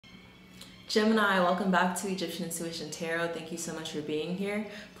Gemini, welcome back to Egyptian Intuition Tarot. Thank you so much for being here.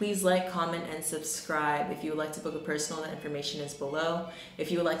 Please like, comment, and subscribe. If you would like to book a personal, the information is below.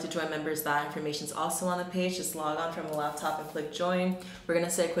 If you would like to join members, that information is also on the page. Just log on from a laptop and click join. We're going to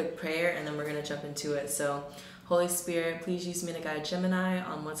say a quick prayer and then we're going to jump into it. So, Holy Spirit, please use me to guide Gemini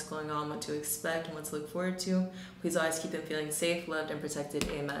on what's going on, what to expect, and what to look forward to. Please always keep them feeling safe, loved, and protected.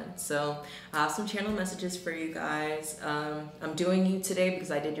 Amen. So I have some channel messages for you guys. I'm doing you today because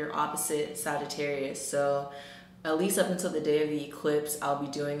I did your opposite Sagittarius. So at least up until the day of the eclipse, I'll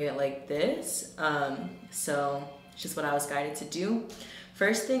be doing it like this. So it's just what I was guided to do.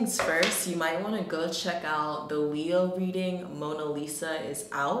 First things first, you might want to go check out the Leo reading. Mona Lisa is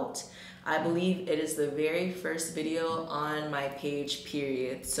out. I believe it is the very first video on my page,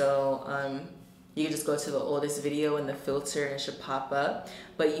 period. So you can just go to the oldest video in the filter and it should pop up.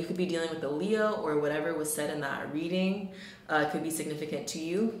 But you could be dealing with a Leo, or whatever was said in that reading could be significant to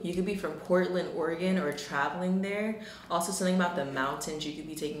you. You could be from Portland, Oregon, or traveling there. Also something about the mountains. You could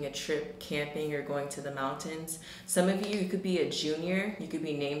be taking a trip camping or going to the mountains. Some of you could be a junior. You could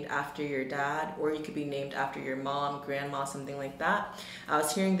be named after your dad, or you could be named after your mom, grandma, something like that. I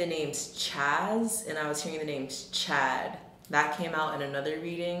was hearing the names Chaz and I was hearing the names Chad. That came out in another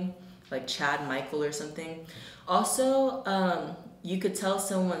reading, like Chad Michael or something. Also, you could tell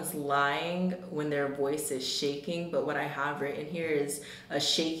someone's lying when their voice is shaking, but what I have written here is a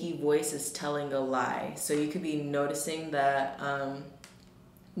shaky voice is telling a lie. So you could be noticing that,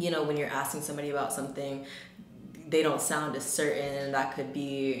 you know, when you're asking somebody about something, they don't sound as certain. That could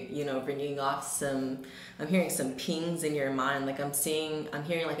be, you know, ringing off some, I'm hearing some pings in your mind. Like I'm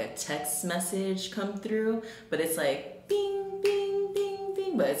hearing like a text message come through, but it's like bing, bing, bing,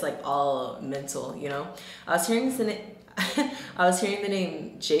 bing, but it's like all mental, you know? I was hearing the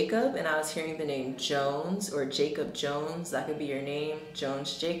name Jacob, and I was hearing the name Jones, or Jacob Jones. That could be your name,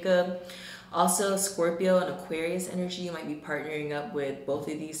 Jones Jacob. Also, Scorpio and Aquarius energy. You might be partnering up with both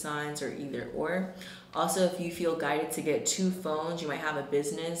of these signs, or either or. Also, if you feel guided to get 2 phones, you might have a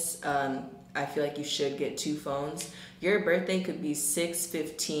business. I feel like you should get 2 phones. Your birthday could be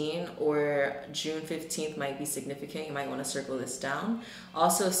 6/15 or June 15th might be significant. You might want to circle this down.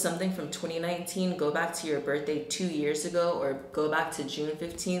 Also, something from 2019, go back to your birthday 2 years ago, or go back to June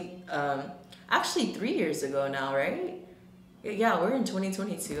 15th. Actually 3 years ago now, right? Yeah, we're in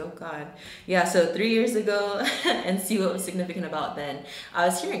 2022. Oh God. Yeah, so 3 years ago, and see what was significant about then. I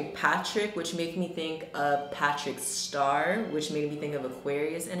was hearing Patrick, which made me think of Patrick's star, which made me think of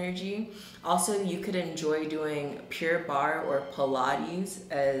Aquarius energy. Also, you could enjoy doing Pure Barre or Pilates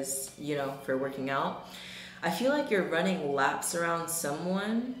as, you know, for working out. I feel like you're running laps around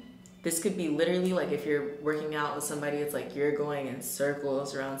someone. This could be literally like if you're working out with somebody, it's like you're going in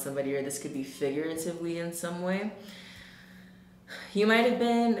circles around somebody, or this could be figuratively in some way. You might have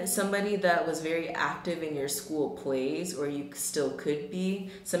been somebody that was very active in your school plays, or you still could be.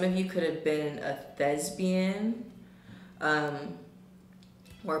 Some of you could have been a thespian,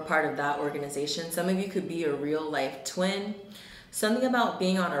 or part of that organization. Some of you could be a real life twin. Something about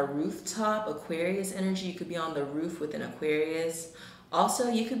being on a rooftop, Aquarius energy. You could be on the roof with an Aquarius. Also,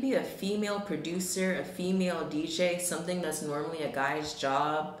 you could be a female producer, a female DJ, something that's normally a guy's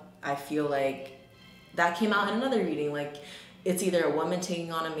job. I feel like that came out in another reading. Like, it's either a woman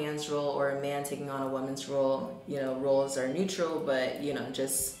taking on a man's role or a man taking on a woman's role. You know, roles are neutral, but, you know,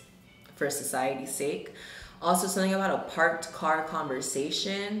 just for society's sake. Also, something about a parked car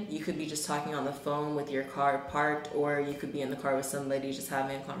conversation. You could be just talking on the phone with your car parked, or you could be in the car with somebody just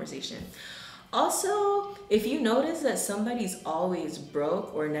having a conversation. Also, if you notice that somebody's always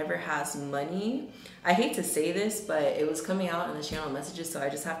broke or never has money, I hate to say this, but it was coming out in the channel messages, so I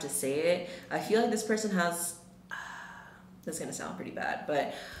just have to say it. I feel like this person has, this is gonna sound pretty bad,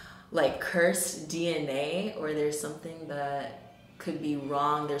 but like cursed DNA, or there's something that could be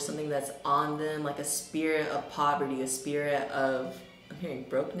wrong. There's something that's on them, like a spirit of poverty, a spirit of, I'm hearing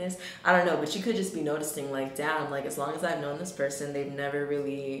brokenness. I don't know, but you could just be noticing like, damn, like as long as I've known this person, they've never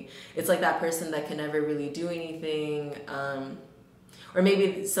really, it's like that person that can never really do anything. Or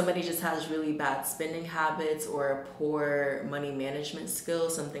maybe somebody just has really bad spending habits or a poor money management skill,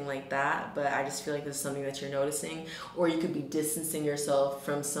 something like that. But I just feel like this is something that you're noticing. Or you could be distancing yourself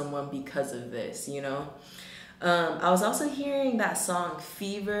from someone because of this, you know? I was also hearing that song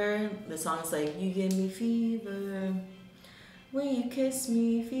Fever. The song's like, you give me fever when you kiss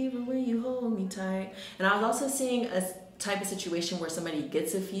me, fever when you hold me tight. And I was also seeing a type of situation where somebody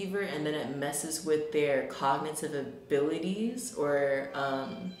gets a fever and then it messes with their cognitive abilities, or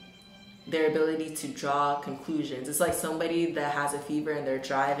their ability to draw conclusions. It's like somebody that has a fever and they're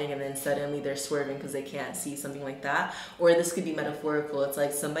driving and then suddenly they're swerving because they can't see, something like that. Or this could be metaphorical. It's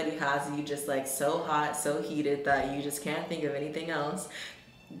like somebody has you just like so hot, so heated that you just can't think of anything else.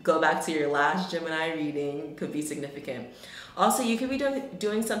 Go back to your last Gemini reading, could be significant. Also, you could be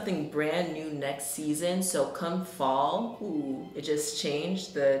doing something brand new next season. So come fall, ooh, it just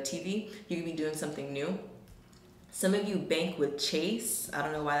changed the TV. You could be doing something new. Some of you bank with Chase. I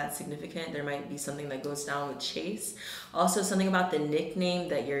don't know why that's significant. There might be something that goes down with Chase. Also, something about the nickname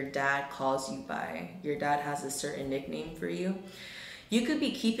that your dad calls you by. Your dad has a certain nickname for you. You could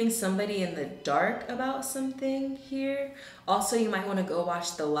be keeping somebody in the dark about something here. Also, you might want to go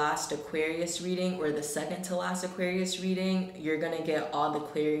watch the last Aquarius reading or the second to last Aquarius reading. You're going to get all the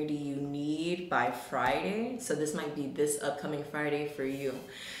clarity you need by Friday. So this might be this upcoming Friday for you.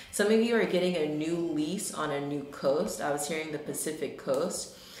 Some of you are getting a new lease on a new coast. I was hearing the Pacific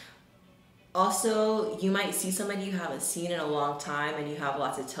coast. Also, you might see somebody you haven't seen in a long time and you have a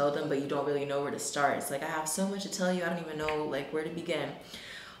lot to tell them, but you don't really know where to start. It's like, I have so much to tell you, I don't even know like where to begin.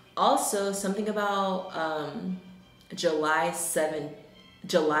 Also, something about July 7th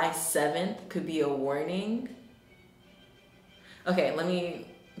could be a warning. Okay, let me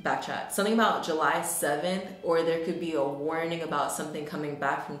backtrack. Something about July 7th, or there could be a warning about something coming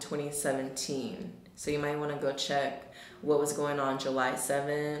back from 2017. So you might want to go check what was going on July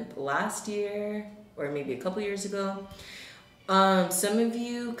 7th last year, or maybe a couple years ago. Some of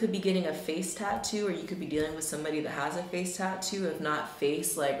you could be getting a face tattoo, or you could be dealing with somebody that has a face tattoo. If not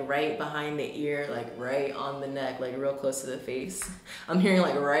face, like right behind the ear, like right on the neck, like real close to the face. I'm hearing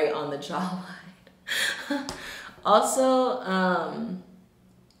like right on the jawline. Also,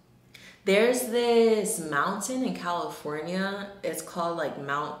 there's this mountain in California. It's called like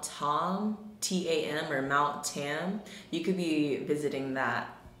Mount Tom, T-A-M, or Mount Tam. You could be visiting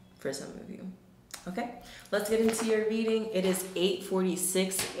that for some of you. Okay, let's get into your reading. It is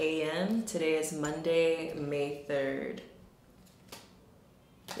 8:46 a.m. Today is Monday, May 3rd.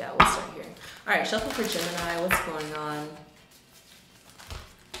 Yeah, we'll start here. All right, shuffle for Gemini. What's going on?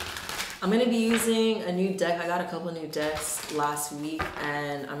 I'm going to be using a new deck. I got a couple new decks last week,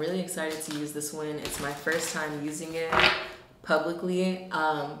 and I'm really excited to use this one. It's my first time using it publicly,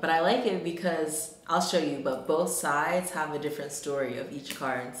 but I like it because, I'll show you, but both sides have a different story of each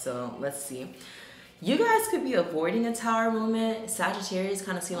card. So let's see. You guys could be avoiding a tower moment. Sagittarius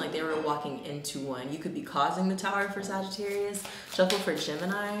kind of seemed like they were walking into one. You could be causing the tower for Sagittarius. Shuffle for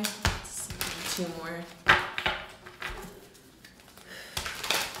Gemini. Two more.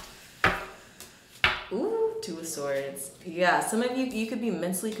 Ooh, Two of Swords. Yeah, some of you could be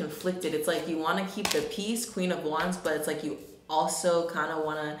mentally conflicted. It's like you want to keep the peace, Queen of Wands, but it's like you also kind of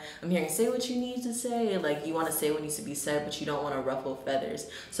want to, I'm hearing, say what you need to say. Like you want to say what needs to be said, but you don't want to ruffle feathers.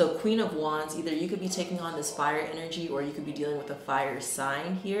 So Queen of Wands, either you could be taking on this fire energy, or you could be dealing with a fire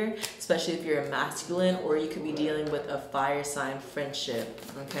sign here, especially if you're a masculine, or you could be dealing with a fire sign friendship.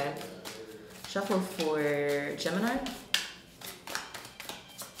 Okay, shuffle for Gemini.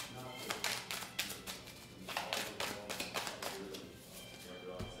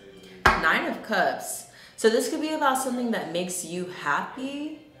 Nine of Cups. So this could be about something that makes you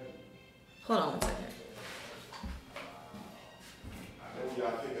happy. Hold on one second.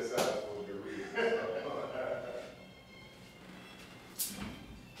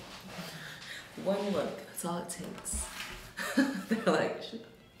 One look, that's all it takes. They're like,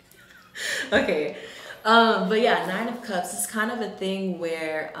 okay. But yeah, Nine of Cups is kind of a thing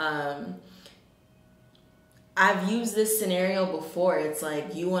where I've used this scenario before. It's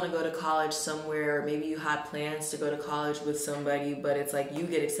like you want to go to college somewhere, or maybe you had plans to go to college with somebody, but it's like you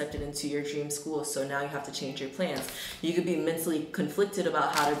get accepted into your dream school, so now you have to change your plans. You could be mentally conflicted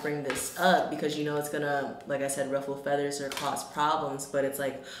about how to bring this up because you know it's gonna, like I said, ruffle feathers or cause problems, but it's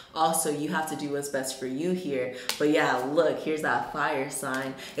like also you have to do what's best for you here. But yeah, look, here's that fire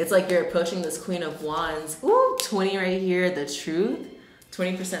sign. It's like you're approaching this Queen of Wands. Ooh, 20 right here, the truth.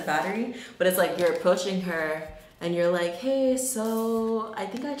 20% battery, but it's like you're approaching her and you're like, hey, so I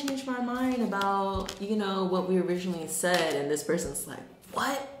think I changed my mind about, you know, what we originally said. And this person's like,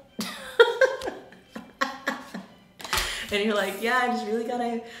 what? And you're like, yeah, I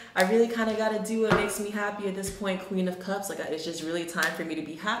really kind of gotta do what makes me happy at this point, Queen of Cups. Like, it's just really time for me to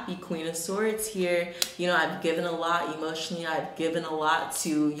be happy. Queen of Swords here. You know, I've given a lot emotionally. I've given a lot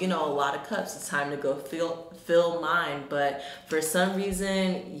to, you know, a lot of cups. It's time to go fill mine. But for some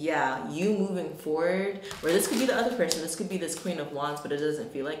reason, yeah, you moving forward, or this could be the other person. This could be this Queen of Wands, but it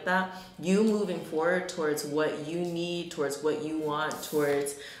doesn't feel like that. You moving forward towards what you need, towards what you want,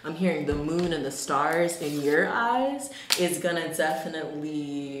 towards, I'm hearing the moon and the stars in your eyes, is gonna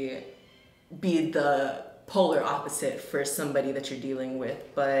definitely be the polar opposite for somebody that you're dealing with.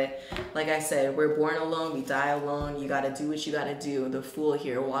 But like I said, we're born alone, we die alone. You got to do what you got to do. The fool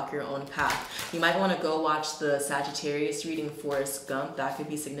here, walk your own path. You might want to go watch the Sagittarius reading, Forrest Gump. That could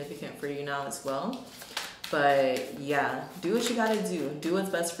be significant for you now as well. But yeah, do what you gotta do. Do what's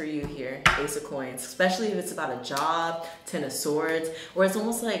best for you here. Ace of Coins, especially if it's about a job, Ten of Swords, or it's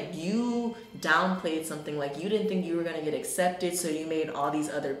almost like you downplayed something, like you didn't think you were gonna get accepted, so you made all these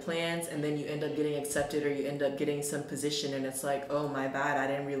other plans, and then you end up getting accepted, or you end up getting some position, and it's like, oh my bad, I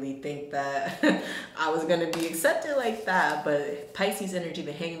didn't really think that I was gonna be accepted like that. But Pisces energy,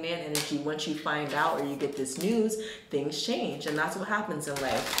 the Hangman energy, once you find out or you get this news, things change, and that's what happens in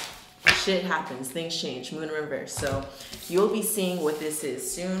life. Shit happens, things change, moon reverse. So you'll be seeing what this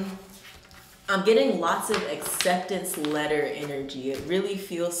is soon. I'm getting lots of acceptance letter energy. It really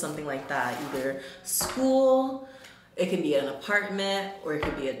feels something like that. Either school, it could be an apartment, or it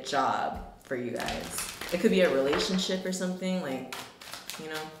could be a job for you guys. It could be a relationship or something, like, you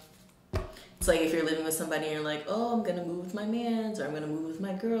know. It's like if you're living with somebody and you're like, oh, I'm gonna move with my mans, or I'm gonna move with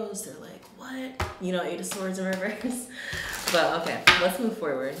my girls. They're like, what? You know, Eight of Swords in reverse. But okay, let's move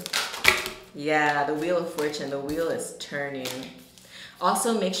forward. Yeah, the Wheel of Fortune, the wheel is turning.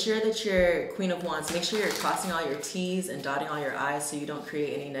 Also, make sure that you're Queen of Wands. Make sure you're crossing all your T's and dotting all your I's so you don't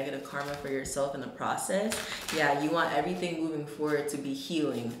create any negative karma for yourself in the process. Yeah, you want everything moving forward to be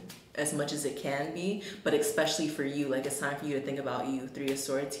healing as much as it can be, but especially for you. Like, it's time for you to think about you. Three of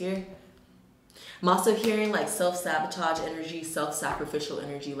Swords here. I'm also hearing like self-sabotage energy, self-sacrificial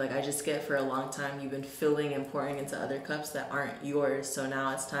energy. Like, I just get for a long time you've been filling and pouring into other cups that aren't yours. So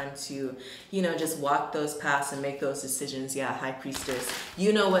now it's time to, you know, just walk those paths and make those decisions. Yeah, High Priestess.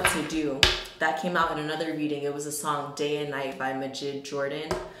 You know what to do. That came out in another reading. It was a song, Day and Night by Majid Jordan,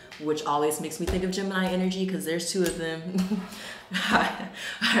 which always makes me think of Gemini energy because there's two of them. I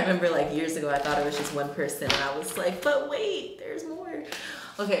remember like years ago I thought it was just one person, and I was like, but wait, there's more.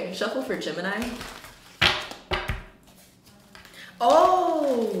 Okay, shuffle for Gemini.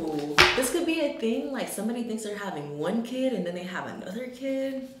 Oh, this could be a thing. Like, somebody thinks they're having one kid and then they have another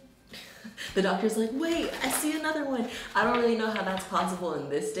kid. The doctor's like, wait, I see another one. I don't really know how that's possible in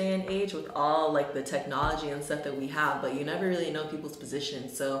this day and age with all like the technology and stuff that we have, but you never really know people's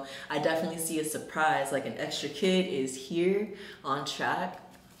positions. So I definitely see a surprise, like an extra kid is here on track.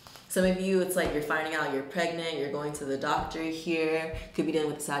 Some of you, it's like you're finding out you're pregnant, you're going to the doctor here. Could be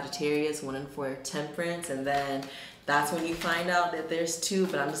dealing with Sagittarius, 1 and 4 Temperance, and then that's when you find out that there's two,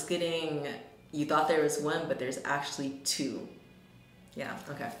 but I'm just getting, you thought there was one, but there's actually two. Yeah,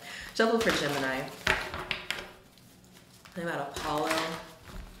 okay. Shuffle for Gemini. Think about Apollo.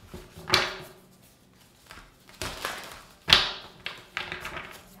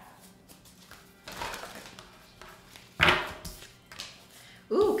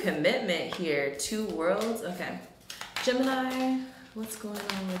 Ooh, commitment here. 2 worlds. Okay. Gemini. What's going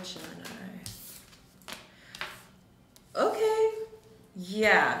on with Gemini? Okay.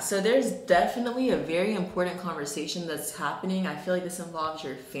 Yeah, so there's definitely a very important conversation that's happening. I feel like this involves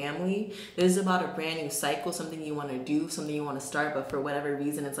your family. This is about a brand new cycle, something you want to do, something you want to start, but for whatever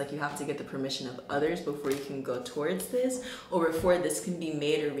reason, it's like you have to get the permission of others before you can go towards this, or before this can be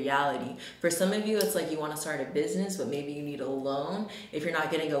made a reality. For some of you, it's like you want to start a business, but maybe you need a loan. If you're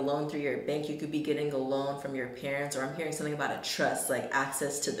not getting a loan through your bank, you could be getting a loan from your parents, or I'm hearing something about a trust, like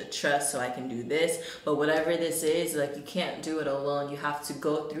access to the trust so I can do this. But whatever this is, like, you can't do it alone. You have to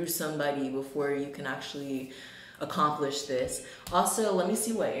go through somebody before you can actually accomplish this. Also, let me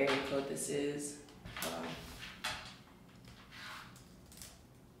see what area code this is.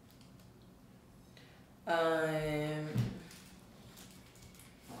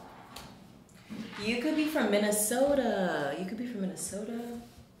 You could be from Minnesota. You could be from Minnesota.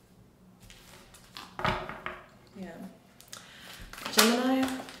 Yeah. Gemini.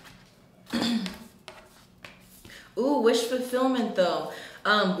 Ooh, wish fulfillment though.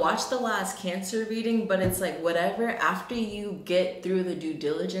 Watch the last Cancer reading, but it's like whatever, after you get through the due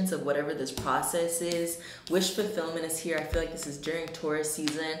diligence of whatever this process is, wish fulfillment is here. I feel like this is during Taurus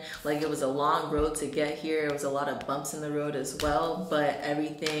season. Like, it was a long road to get here. It was a lot of bumps in the road as well, but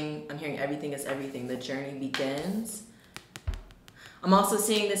everything, I'm hearing everything is everything. The journey begins. I'm also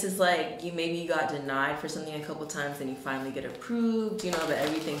seeing this is like maybe you got denied for something a couple times and you finally get approved, you know, but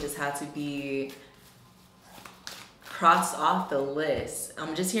everything just had to be crossed off the list.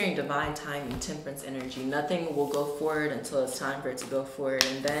 I'm just hearing divine timing, Temperance energy. Nothing will go forward until it's time for it to go forward,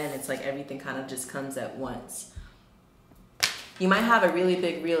 and then it's like everything kind of just comes at once. You might have a really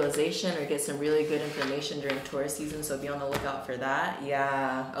big realization or get some really good information during Taurus season, so be on the lookout for that.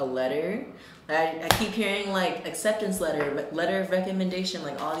 Yeah, a letter. I keep hearing like acceptance letter, letter of recommendation,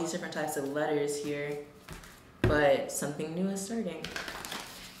 like all these different types of letters here. But something new is starting.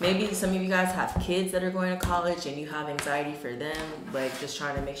 Maybe some of you guys have kids that are going to college and you have anxiety for them, like just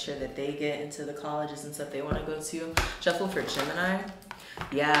trying to make sure that they get into the colleges and stuff they want to go to. Shuffle for Gemini.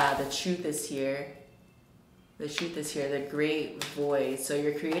 Yeah, the truth is here. The truth is here, the great void. So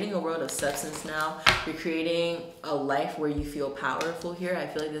you're creating a world of substance now. You're creating a life where you feel powerful here. I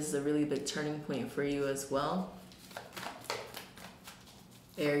feel like this is a really big turning point for you as well.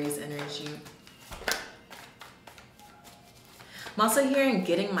 Aries energy. I'm also hearing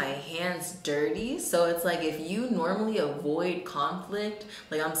getting my hands dirty. So it's like if you normally avoid conflict,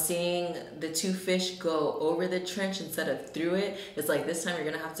 like I'm seeing the two fish go over the trench instead of through it. It's like this time you're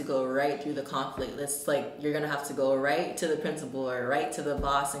going to have to go right through the conflict. It's like you're going to have to go right to the principal or right to the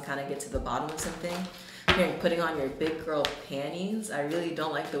boss and kind of get to the bottom of something. I'm hearing putting on your big girl panties. I really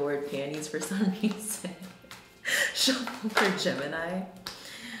don't like the word panties for some reason. Shuffle for Gemini.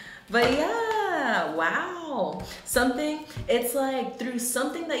 But yeah, wow. Something, it's like through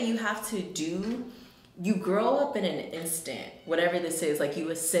something that you have to do, you grow up in an instant. Whatever this is, like you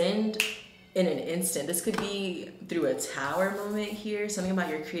ascend in an instant. This could be through a tower moment here, something about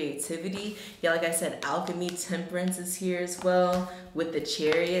your creativity. Yeah, like I said, alchemy, temperance is here as well with the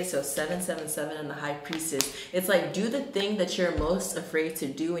chariot. So 777 and the high priestess. It's like do the thing that you're most afraid to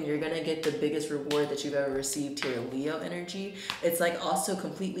do and you're going to get the biggest reward that you've ever received here. Leo energy. It's like also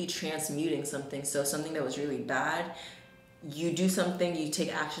completely transmuting something. So something that was really bad, you do something, you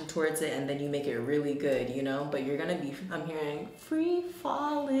take action towards it, and then you make it really good, you know? But you're gonna be, I'm hearing free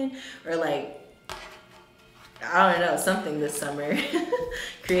falling, or like, I don't know, something this summer.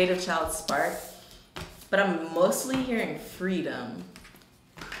 Creative child spark. But I'm mostly hearing freedom.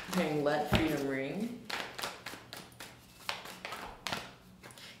 I'm hearing let freedom ring.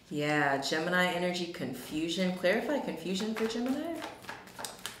 Yeah, Gemini energy, confusion. Clarify confusion for Gemini.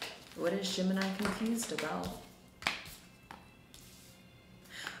 What is Gemini confused about?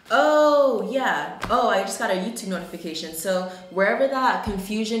 Oh, yeah. Oh, I just got a YouTube notification. So wherever that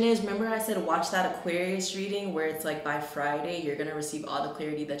confusion is, remember I said watch that Aquarius reading where it's like by Friday, you're going to receive all the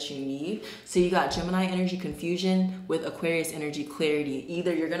clarity that you need. So you got Gemini energy confusion with Aquarius energy clarity.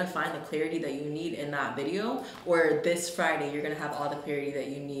 Either you're going to find the clarity that you need in that video, or this Friday, you're going to have all the clarity that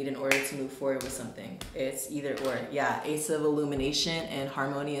you need in order to move forward with something. It's either or. Yeah, Ace of Illumination and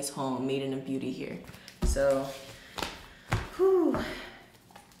Harmonious Home, Maiden of Beauty here. So, whew.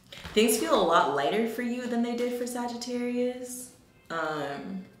 Things feel a lot lighter for you than they did for Sagittarius.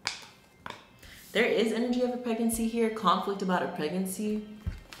 There is energy of a pregnancy here, conflict about a pregnancy.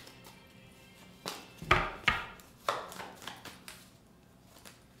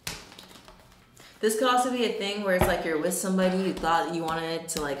 This could also be a thing where it's like you're with somebody, you thought you wanted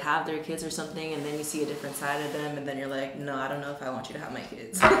to like have their kids or something, and then you see a different side of them, and then you're like, no, I don't know if I want you to have my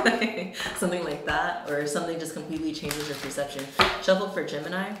kids. Something like that, or something just completely changes your perception. Shuffle for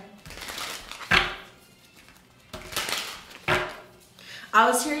Gemini. I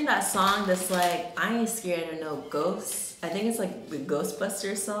was hearing that song that's like, I ain't scared of no ghosts. I think it's like the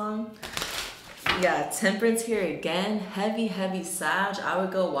Ghostbusters song. Yeah, temperance here again. Heavy, heavy Sag. I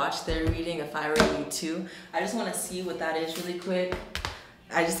would go watch their reading if I were you too. I just want to see what that is really quick.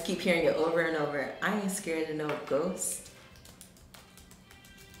 I just keep hearing it over and over. I ain't scared of no ghosts.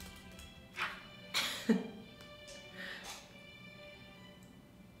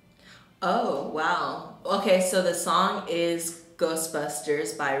 Oh, wow. Okay, so the song is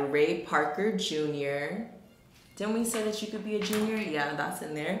Ghostbusters by Ray Parker Jr. Didn't we say that you could be a junior? Yeah, that's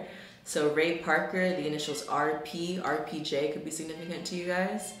in there. So Ray Parker, the initials RP, RPJ could be significant to you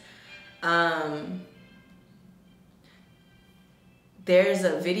guys. There's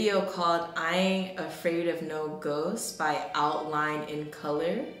a video called I Ain't Afraid of No Ghosts by Outline in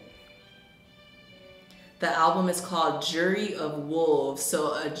Color. The album is called Jury of Wolves.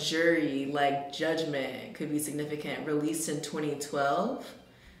 So a jury, like judgment, could be significant. Released in 2012.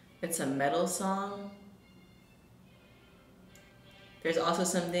 It's a metal song. There's also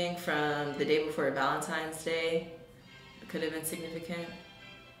something from the day before Valentine's Day that could have been significant.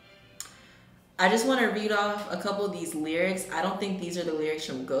 I just want to read off a couple of these lyrics. I don't think these are the lyrics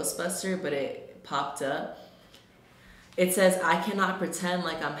from Ghostbuster, but it popped up. It says, I cannot pretend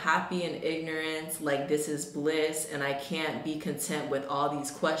like I'm happy in ignorance, like this is bliss, and I can't be content with all these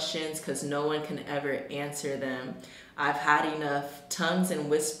questions because no one can ever answer them. I've had enough tongues and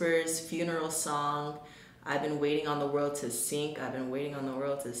whispers, funeral song. I've been waiting on the world to sink. I've been waiting on the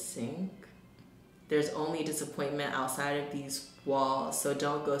world to sink. There's only disappointment outside of these walls, so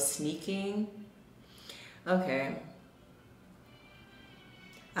don't go sneaking. Okay.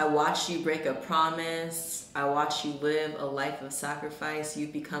 I watched you break a promise. I watched you live a life of sacrifice.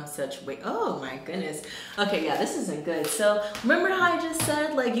 You've become such weight. Oh my goodness. Okay, yeah, this isn't good. So remember how I just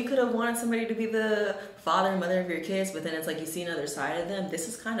said, like, you could have wanted somebody to be the father and mother of your kids, but then it's like you see another side of them. This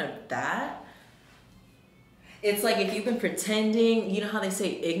is kind of that. It's like if you've been pretending, you know how they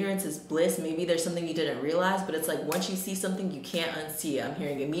say ignorance is bliss, maybe there's something you didn't realize, but it's like once you see something, you can't unsee it. I'm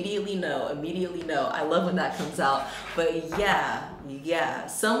hearing immediately no, immediately no. I love when that comes out. But yeah.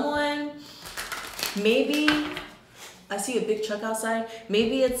 Someone, maybe, I see a big truck outside.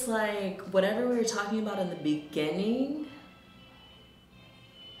 Maybe it's like whatever we were talking about in the beginning.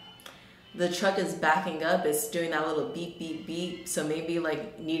 The truck is backing up, it's doing that little beep, beep, beep. So maybe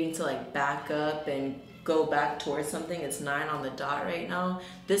like needing to like back up and go back towards something. It's 9 on the dot right now.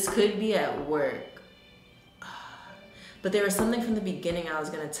 This could be at work. But there was something from the beginning I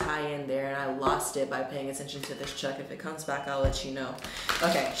was going to tie in there, and I lost it by paying attention to this truck. If it comes back, I'll let you know.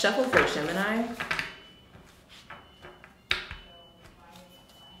 Okay, shuffle for Gemini.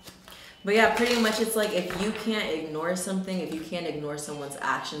 But yeah, pretty much it's like if you can't ignore something, if you can't ignore someone's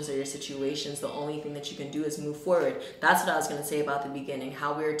actions or your situations, the only thing that you can do is move forward. That's what I was going to say about the beginning,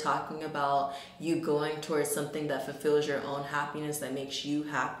 how we were talking about you going towards something that fulfills your own happiness, that makes you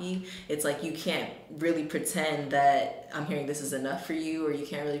happy. It's like you can't really pretend that, I'm hearing, this is enough for you, or you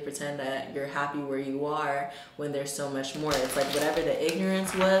can't really pretend that you're happy where you are when there's so much more. It's like whatever the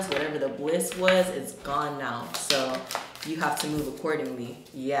ignorance was, whatever the bliss was, it's gone now. So you have to move accordingly.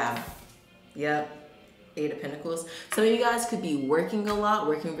 Yeah. Yep, 8 of Pentacles. Some of you guys could be working a lot,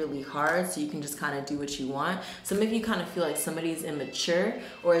 working really hard, so you can just kind of do what you want. Some of you kind of feel like somebody's immature,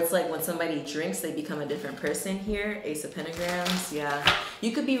 or it's like when somebody drinks, they become a different person here. Ace of Pentagrams, yeah.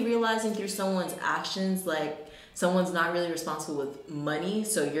 You could be realizing through someone's actions, like someone's not really responsible with money,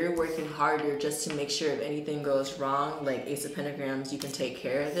 so you're working harder just to make sure if anything goes wrong, like Ace of Pentagrams, you can take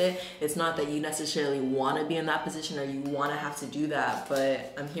care of it. It's not that you necessarily want to be in that position or you want to have to do that,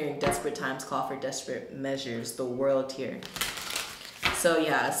 but I'm hearing desperate times call for desperate measures, the world here. So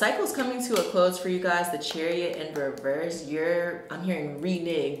yeah, cycle's coming to a close for you guys. The Chariot in reverse, I'm hearing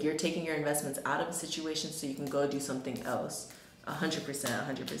renege. You're taking your investments out of a situation so you can go do something else. 100%,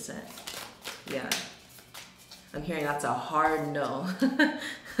 100%. Yeah. I'm hearing that's a hard no.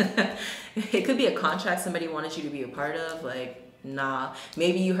 It could be a contract somebody wanted you to be a part of. Like, nah.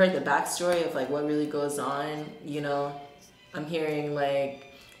 Maybe you heard the backstory of like what really goes on, you know. I'm hearing like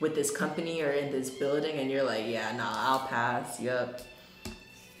with this company or in this building, and you're like, yeah, nah, I'll pass. Yup.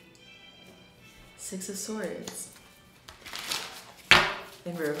 6 of Swords.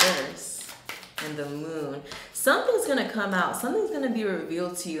 In reverse. And the Moon. Something's gonna come out, something's gonna be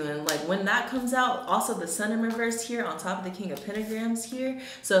revealed to you, and like when that comes out, also the Sun in reverse here on top of the King of Pentagrams here.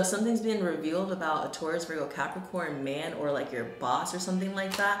 So if something's been revealed about a Taurus, Virgo, Capricorn man, or like your boss or something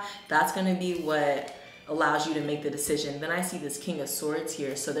like that, that's gonna be what allows you to make the decision. Then I see this King of Swords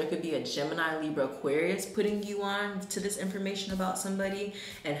here, so there could be a Gemini, Libra, Aquarius putting you on to this information about somebody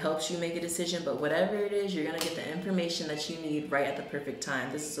and helps you make a decision. But whatever it is, you're gonna get the information that you need right at the perfect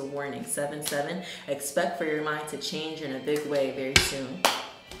time. This is a warning. 7-7. Expect for your mind to change in a big way very soon.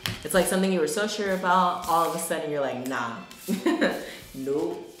 It's like something you were so sure about, all of a sudden you're like, nah.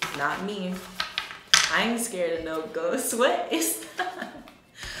 Nope, not me. I ain't scared of no ghosts. What is that?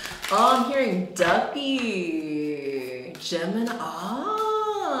 Oh, I'm hearing Duppy. Gemini.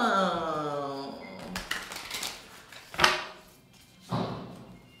 Oh.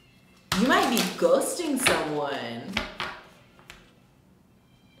 You might be ghosting someone.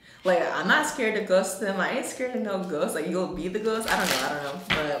 Like, I'm not scared to ghost them. I ain't scared of no ghost. Like, you'll be the ghost. I don't know.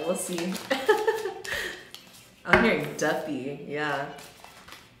 But we'll see. I'm hearing Duppy. Yeah.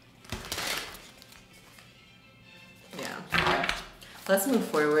 Yeah. Okay. Let's move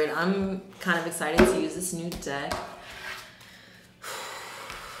forward. I'm kind of excited to use this new deck.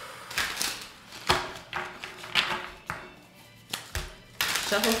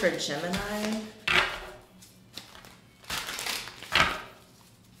 Shuffle for Gemini.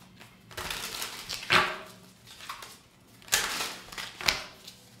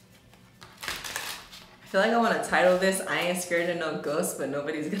 I feel like I want to title this, I ain't scared of no ghosts, but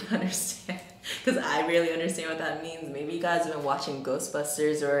nobody's going to understand. Because I really understand what that means. Maybe you guys have been watching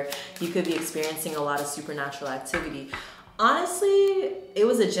Ghostbusters, or you could be experiencing a lot of supernatural activity. Honestly, it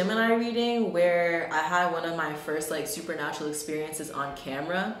was a Gemini reading where I had one of my first like supernatural experiences on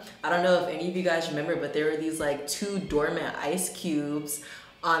camera. I don't know if any of you guys remember, but there were these like 2 dormant ice cubes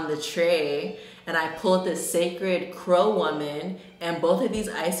on the tray, and I pulled this sacred crow woman, and both of these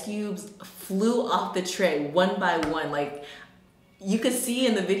ice cubes flew off the tray one by one. Like, you could see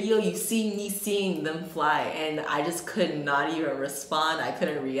in the video, you see me seeing them fly, and I just could not even respond. I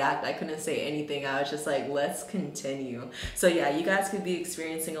couldn't react. I couldn't say anything. I was just like, let's continue. So yeah, you guys could be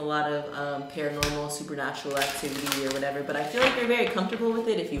experiencing a lot of paranormal, supernatural activity or whatever, but I feel like you're very comfortable with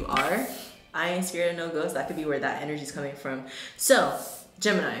it if you are. I ain't scared of no ghosts. That could be where that energy is coming from. So,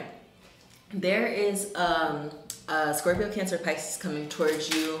 Gemini, there is Scorpio, Cancer, Pisces coming towards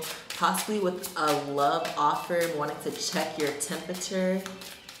you, possibly with a love offer, wanting to check your temperature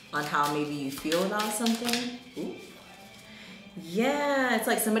on how maybe you feel about something. Ooh. Yeah, it's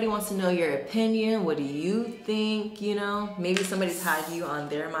like somebody wants to know your opinion. What do you think? You know, maybe somebody's had you on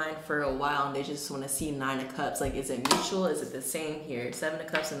their mind for a while and they just want to see 9 of Cups. Like, is it mutual? Is it the same here? 7 of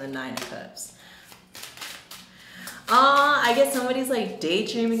Cups and the 9 of Cups. I guess somebody's like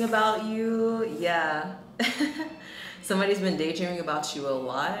daydreaming about you. Yeah. Somebody's been daydreaming about you a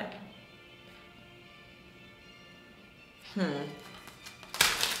lot.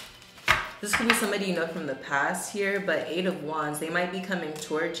 This could be somebody you know from the past here, but 8 of Wands, they might be coming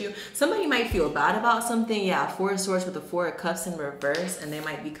towards you. Somebody might feel bad about something. Yeah, 4 of Swords with the 4 of Cups in reverse, and they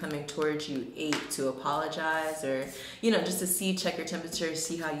might be coming towards you, 8, to apologize or, you know, just to see, check your temperature,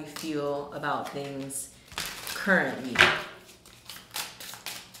 see how you feel about things currently.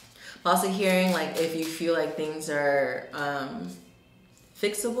 I'm also hearing like if you feel like things are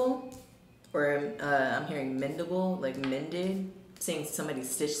fixable, or I'm hearing mendable, like mended, seeing somebody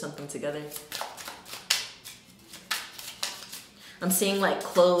stitch something together. I'm seeing like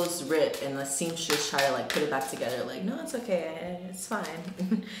clothes rip and the seamstress try to like put it back together. Like, no, it's okay, it's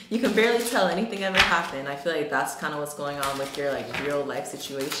fine. You can barely tell anything ever happened. I feel like that's kind of what's going on with your like real life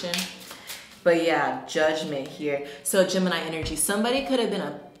situation. But yeah, Judgment here. So Gemini energy, somebody could have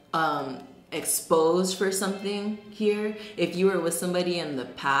been exposed for something here. If you were with somebody in the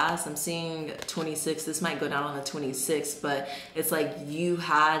past, I'm seeing 26, this might go down on the 26th, but it's like you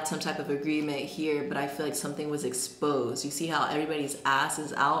had some type of agreement here, but I feel like something was exposed. You see how everybody's ass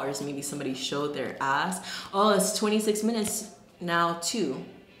is out, or maybe somebody showed their ass. Oh, it's 26 minutes now too.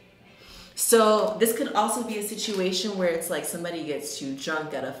 So this could also be a situation where it's like somebody gets too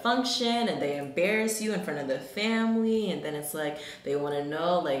drunk at a function and they embarrass you in front of the family, and then it's like they want to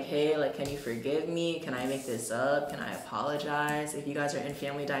know like, hey, like, can you forgive me? Can I make this up? Can I apologize? If you guys are in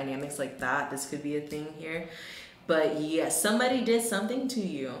family dynamics like that, this could be a thing here. But yeah, somebody did something to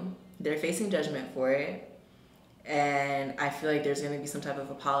you. They're facing judgment for it. And I feel like there's going to be some type of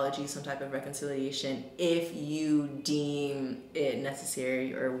apology, some type of reconciliation if you deem it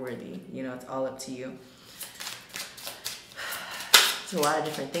necessary or worthy. You know, it's all up to you. There's a lot of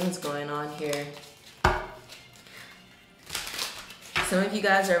different things going on here. Some of you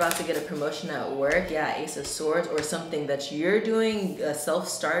guys are about to get a promotion at work. Yeah, Ace of Swords, or something that you're doing, a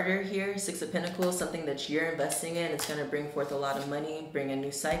self-starter here, 6 of Pentacles, something that you're investing in. It's going to bring forth a lot of money, bring a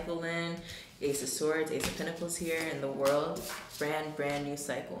new cycle in. Ace of Swords, Ace of Pentacles here in the world, brand new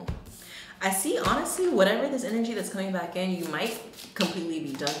cycle. I see, honestly, whatever this energy that's coming back in, you might completely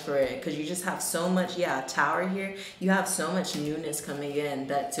be done for it, because you just have so much, yeah, Tower here. You have so much newness coming in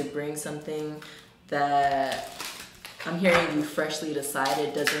that to bring something that I'm hearing you freshly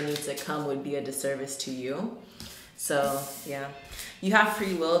decided doesn't need to come would be a disservice to you. So, yeah. You have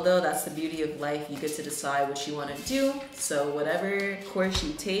free will, though. That's the beauty of life. You get to decide what you want to do. So whatever course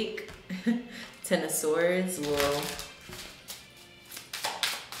you take, 10 of Swords will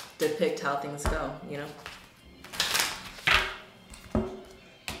depict how things go, you know?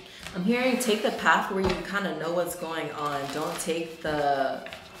 I'm hearing take the path where you kind of know what's going on. Don't take the,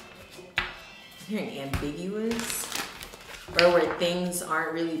 I'm hearing ambiguous, or where things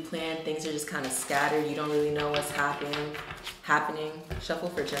aren't really planned, things are just kind of scattered, you don't really know what's happening. Shuffle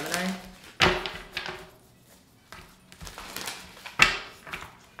for Gemini.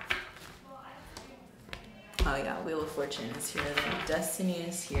 Oh yeah, Wheel of Fortune is here, Destiny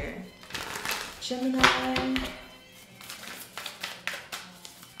is here. Gemini.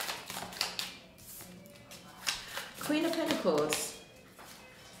 Queen of Pentacles.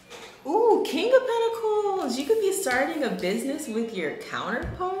 Ooh, King of Pentacles. You could be starting a business with your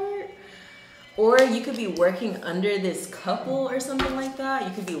counterpart, or you could be working under this couple or something like that.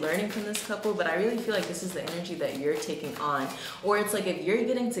 You could be learning from this couple, but I really feel like this is the energy that you're taking on. Or it's like if you're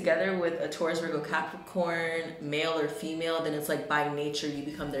getting together with a Taurus, Virgo, Capricorn, male or female, then it's like by nature you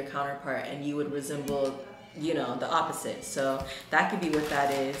become their counterpart and you would resemble, you know, the opposite. So that could be what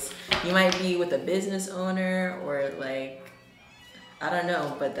that is. You might be with a business owner, or like, I don't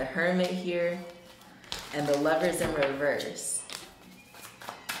know, but the Hermit here and the Lovers in reverse.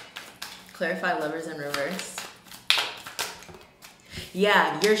 Clarify lovers in reverse.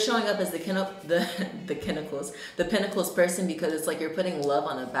 Yeah, you're showing up as the Pentacles person, because it's like you're putting love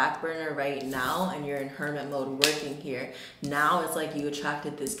on the back burner right now and you're in hermit mode working here. Now it's like you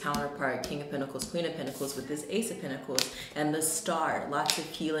attracted this counterpart, King of Pentacles, Queen of Pentacles, with this Ace of Pentacles and the Star. Lots of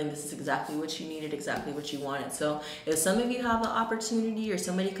healing. This is exactly what you needed, exactly what you wanted. So if some of you have an opportunity or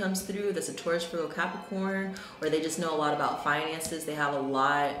somebody comes through that's a Taurus, Virgo, Capricorn, or they just know a lot about finances, they have a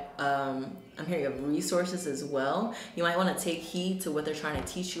lot, I'm hearing of resources as well. You might want to take heed to what they're trying to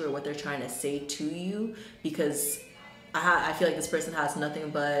teach you or what they're trying to say to you, because I feel like this person has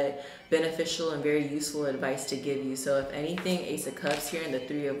nothing but beneficial and very useful advice to give you. So if anything, Ace of Cups here and the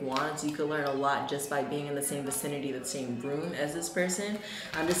Three of Wands, you could learn a lot just by being in the same vicinity, the same room as this person.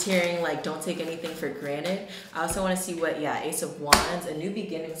 I'm just hearing like, don't take anything for granted. I also want to see what, yeah, Ace of Wands, a new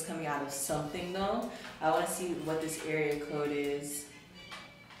beginning is coming out of something though. I want to see what this area code is.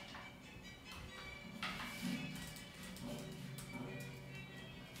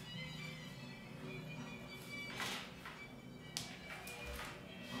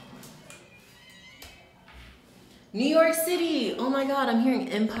 New York City. Oh my God, I'm hearing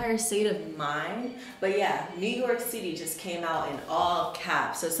Empire State of Mind. But yeah, New York City just came out in all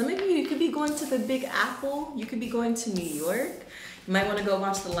caps. So some of you could be going to the Big Apple. You could be going to New York. You might want to go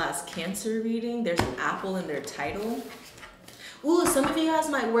watch the last Cancer reading. There's an apple in their title. Ooh, some of you guys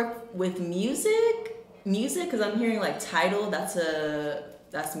might work with music, because I'm hearing like title. That's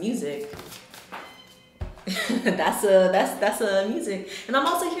music. that's a music. And I'm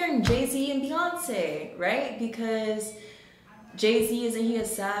also hearing Jay-Z and Beyonce, right? Because Jay-Z, isn't he a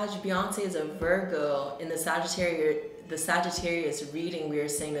Sag? Beyonce is a Virgo. In the Sagittarius reading, we were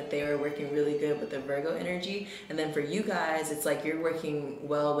saying that they were working really good with the Virgo energy. And then for you guys, it's like you're working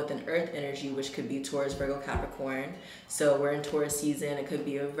well with an Earth energy, which could be Taurus, Virgo, Capricorn. So we're in Taurus season. It could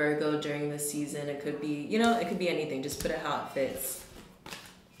be a Virgo during the season. It could be, you know, it could be anything. Just put it how it fits.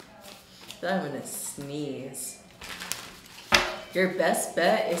 I'm gonna sneeze. Your best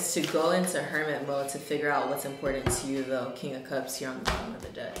bet is to go into hermit mode to figure out what's important to you though. King of Cups here on the bottom of the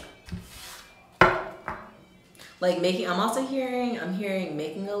deck. Like I'm hearing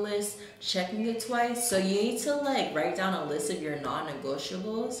making a list, checking it twice. So you need to like write down a list of your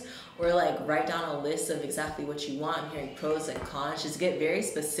non-negotiables, or like write down a list of exactly what you want. I'm hearing pros and cons. Just get very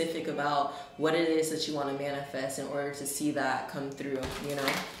specific about what it is that you want to manifest in order to see that come through, you know?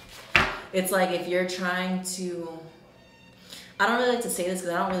 It's like if you're trying to, I don't really like to say this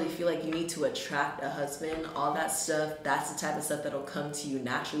because I don't really feel like you need to attract a husband, all that stuff. That's the type of stuff that'll come to you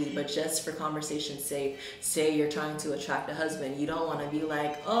naturally. But just for conversation's sake, say you're trying to attract a husband. You don't want to be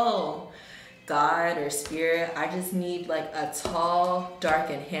like, oh, God or spirit, I just need like a tall,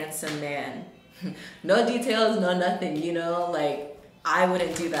 dark, and handsome man. No details, no nothing, you know, like I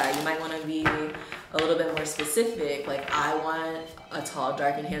wouldn't do that. You might want to be a little bit more specific. Like, I want a tall,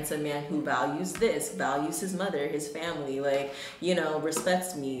 dark, and handsome man who values this, values his mother, his family, like, you know,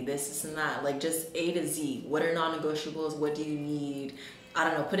 respects me, this and that. Like, just A to Z. What are non-negotiables? What do you need? I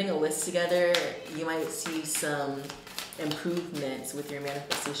don't know, putting a list together, you might see some improvements with your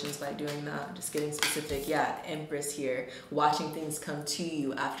manifestations by doing that. Just getting specific. Yeah, Empress here, watching things come to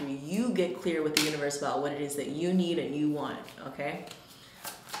you after you get clear with the universe about what it is that you need and you want. Okay,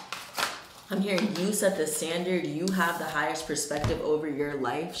 I'm hearing you set the standard. You have the highest perspective over your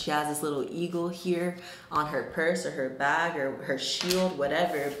life. She has this little eagle here on her purse or her bag or her shield,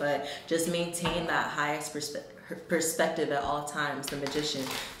 whatever, but just maintain that highest perspective at all times. The Magician,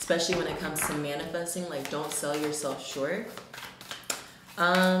 especially when it comes to manifesting, like, don't sell yourself short.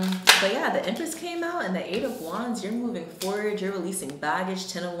 But yeah, the Empress came out and the Eight of Wands. You're moving forward, you're releasing baggage.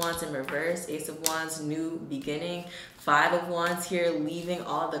 10 of Wands in reverse, Ace of Wands, new beginning. 5 of Wands here, leaving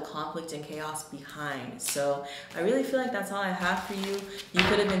all the conflict and chaos behind. So I really feel like that's all I have for you. You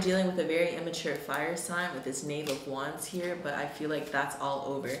could have been dealing with a very immature fire sign with this Knave of Wands here, but I feel like that's all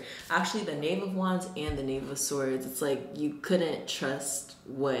over. Actually, the Knave of Wands and the Knave of Swords, it's like you couldn't trust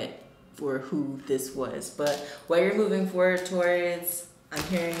what or who this was. But what you're moving forward towards, I'm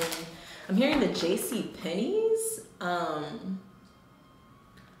hearing the JC Penney's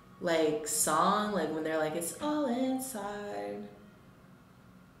like song, like when they're like, it's all inside.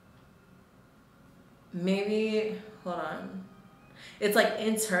 Maybe, hold on. It's like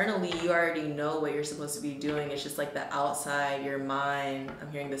internally you already know what you're supposed to be doing. It's just like the outside, your mind.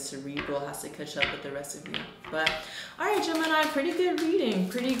 I'm hearing the cerebral has to catch up with the rest of you. But all right, Gemini, pretty good reading.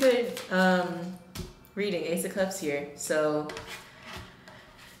 Pretty good reading. Ace of Cups here. So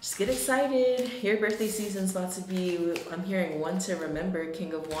just get excited. Your birthday season's about to be, I'm hearing one to remember,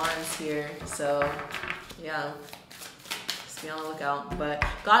 King of Wands here. So yeah, just be on the lookout. But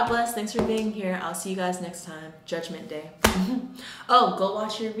God bless. Thanks for being here. I'll see you guys next time. Judgment Day. Oh, go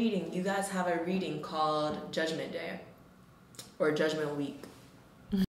watch your reading. You guys have a reading called Judgment Day or Judgment Week.